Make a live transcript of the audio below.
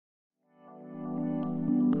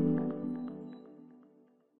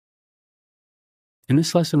In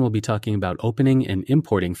this lesson, we'll be talking about opening and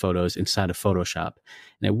importing photos inside of Photoshop.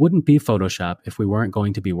 And it wouldn't be Photoshop if we weren't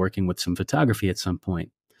going to be working with some photography at some point.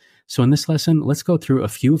 So in this lesson, let's go through a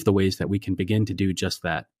few of the ways that we can begin to do just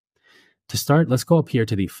that. To start, let's go up here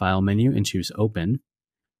to the File menu and choose Open.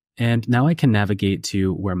 And now I can navigate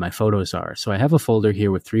to where my photos are. So I have a folder here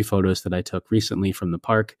with 3 photos that I took recently from the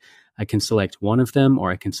park. I can select one of them, or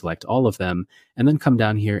I can select all of them, and then come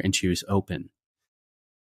down here and choose Open.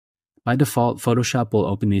 By default, Photoshop will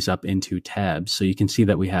open these up into tabs. So you can see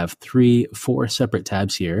that we have 4 separate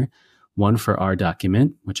tabs here. One for our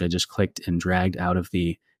document, which I just clicked and dragged out of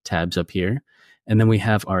the tabs up here. And then we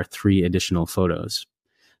have our 3 additional photos.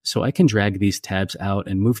 So I can drag these tabs out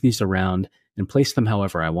and move these around and place them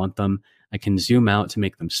however I want them. I can zoom out to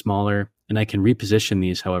make them smaller, and I can reposition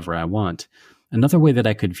these however I want. Another way that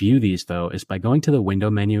I could view these, though, is by going to the Window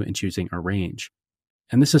menu and choosing Arrange.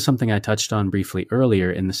 And this is something I touched on briefly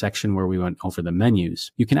earlier in the section where we went over the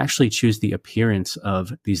menus. You can actually choose the appearance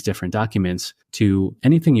of these different documents to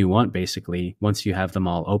anything you want, basically, once you have them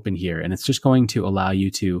all open here. And it's just going to allow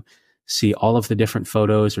you to see all of the different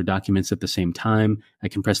photos or documents at the same time. I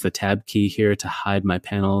can press the Tab key here to hide my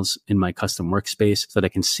panels in my custom workspace so that I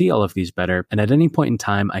can see all of these better. And at any point in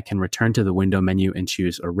time, I can return to the Window menu and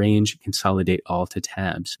choose Arrange, Consolidate All to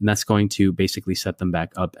Tabs. And that's going to basically set them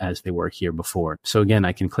back up as they were here before. So again,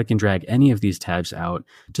 I can click and drag any of these tabs out,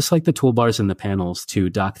 just like the toolbars and the panels, to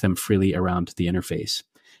dock them freely around the interface.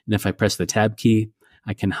 And if I press the Tab key,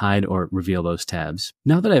 I can hide or reveal those tabs.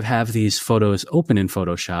 Now that I have these photos open in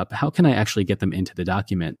Photoshop, how can I actually get them into the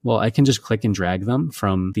document? Well, I can just click and drag them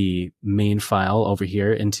from the main file over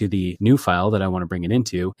here into the new file that I want to bring it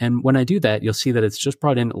into. And when I do that, you'll see that it's just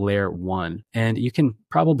brought in layer 1. And you can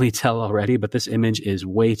probably tell already, but this image is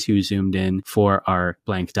way too zoomed in for our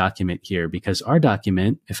blank document here, because our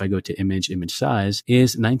document, if I go to image size,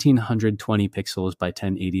 is 1920 pixels by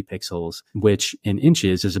 1080 pixels, which in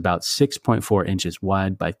inches is about 6.4 inches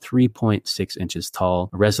wide by 3.6 inches tall,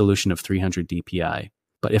 a resolution of 300 dpi.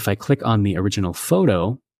 But if I click on the original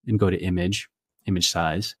photo and go to image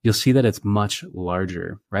size, you'll see that it's much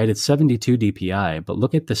larger, right? It's 72 dpi, but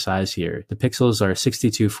look at the size here. The pixels are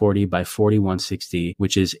 6240 by 4160,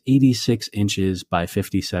 which is 86 inches by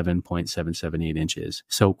 57.778 inches.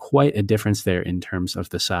 So quite a difference there in terms of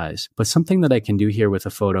the size. But something that I can do here with a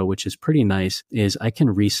photo, which is pretty nice, is I can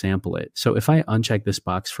resample it. So if I uncheck this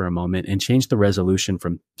box for a moment and change the resolution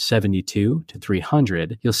from 72 to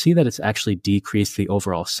 300, you'll see that it's actually decreased the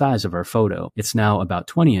overall size of our photo. It's now about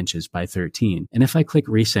 20 inches by 13. And if I click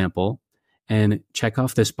resample and check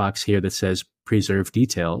off this box here that says preserve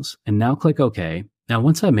details, and now click OK. Now,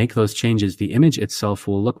 once I make those changes, the image itself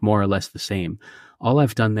will look more or less the same. All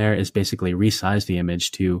I've done there is basically resize the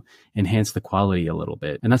image to enhance the quality a little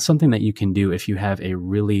bit. And that's something that you can do if you have a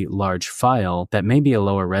really large file that may be a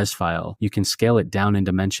lower res file. You can scale it down in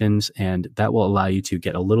dimensions, and that will allow you to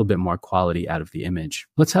get a little bit more quality out of the image.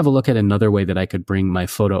 Let's have a look at another way that I could bring my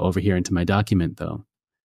photo over here into my document, though.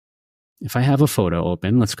 If I have a photo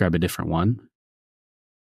open, let's grab a different one.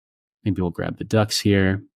 Maybe we'll grab the ducks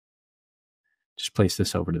here. Just place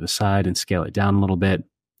this over to the side and scale it down a little bit.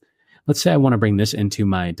 Let's say I want to bring this into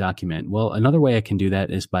my document. Well, another way I can do that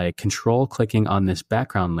is by control clicking on this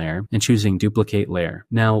background layer and choosing duplicate layer.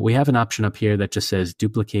 Now we have an option up here that just says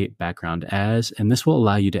duplicate background as, and this will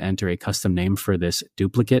allow you to enter a custom name for this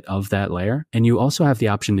duplicate of that layer. And you also have the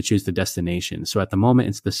option to choose the destination. So at the moment,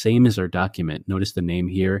 it's the same as our document. Notice the name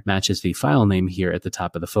here matches the file name here at the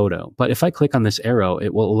top of the photo. But if I click on this arrow,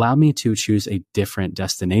 it will allow me to choose a different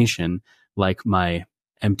destination, like my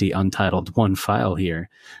empty untitled 1 file here.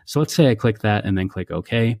 So let's say I click that and then click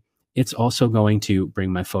OK. It's also going to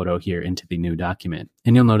bring my photo here into the new document.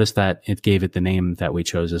 And you'll notice that it gave it the name that we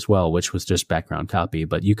chose as well, which was just background copy,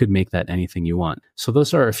 but you could make that anything you want. So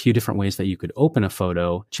those are a few different ways that you could open a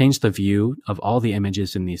photo, change the view of all the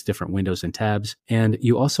images in these different windows and tabs. And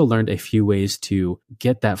you also learned a few ways to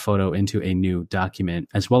get that photo into a new document,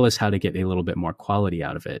 as well as how to get a little bit more quality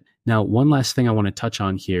out of it. Now, one last thing I want to touch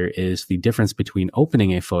on here is the difference between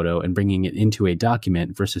opening a photo and bringing it into a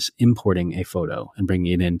document versus importing a photo and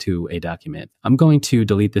bringing it into a document. I'm going to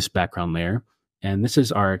delete this background layer, and this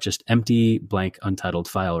is our just empty blank untitled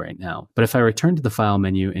file right now. But if I return to the file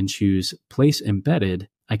menu and choose place embedded,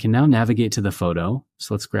 I can now navigate to the photo.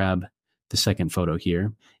 So let's grab the second photo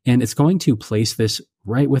here, and it's going to place this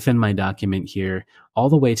right within my document here, all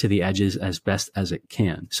the way to the edges as best as it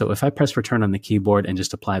can. So if I press return on the keyboard and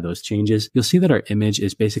just apply those changes, you'll see that our image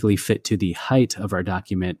is basically fit to the height of our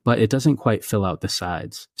document, but it doesn't quite fill out the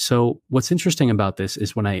sides. So what's interesting about this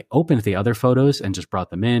is when I opened the other photos and just brought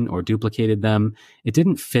them in or duplicated them, it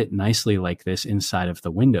didn't fit nicely like this inside of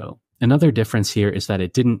the window. Another difference here is that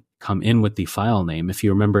it didn't come in with the file name. If you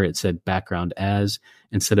remember, it said background as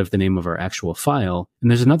instead of the name of our actual file. And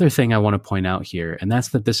there's another thing I want to point out here, and that's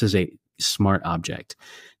that this is a smart object.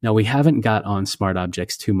 Now, we haven't got on smart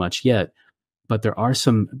objects too much yet, but there are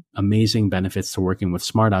some amazing benefits to working with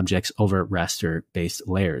smart objects over raster-based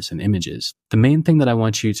layers and images. The main thing that I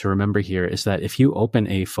want you to remember here is that if you open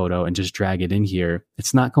a photo and just drag it in here,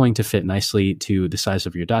 it's not going to fit nicely to the size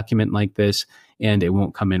of your document like this, and it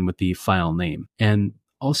won't come in with the file name. And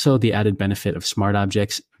also, the added benefit of smart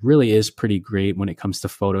objects really is pretty great when it comes to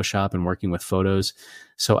Photoshop and working with photos.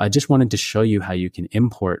 So I just wanted to show you how you can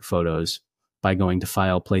import photos by going to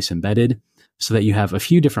File, Place Embedded, so that you have a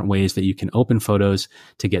few different ways that you can open photos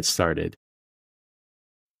to get started.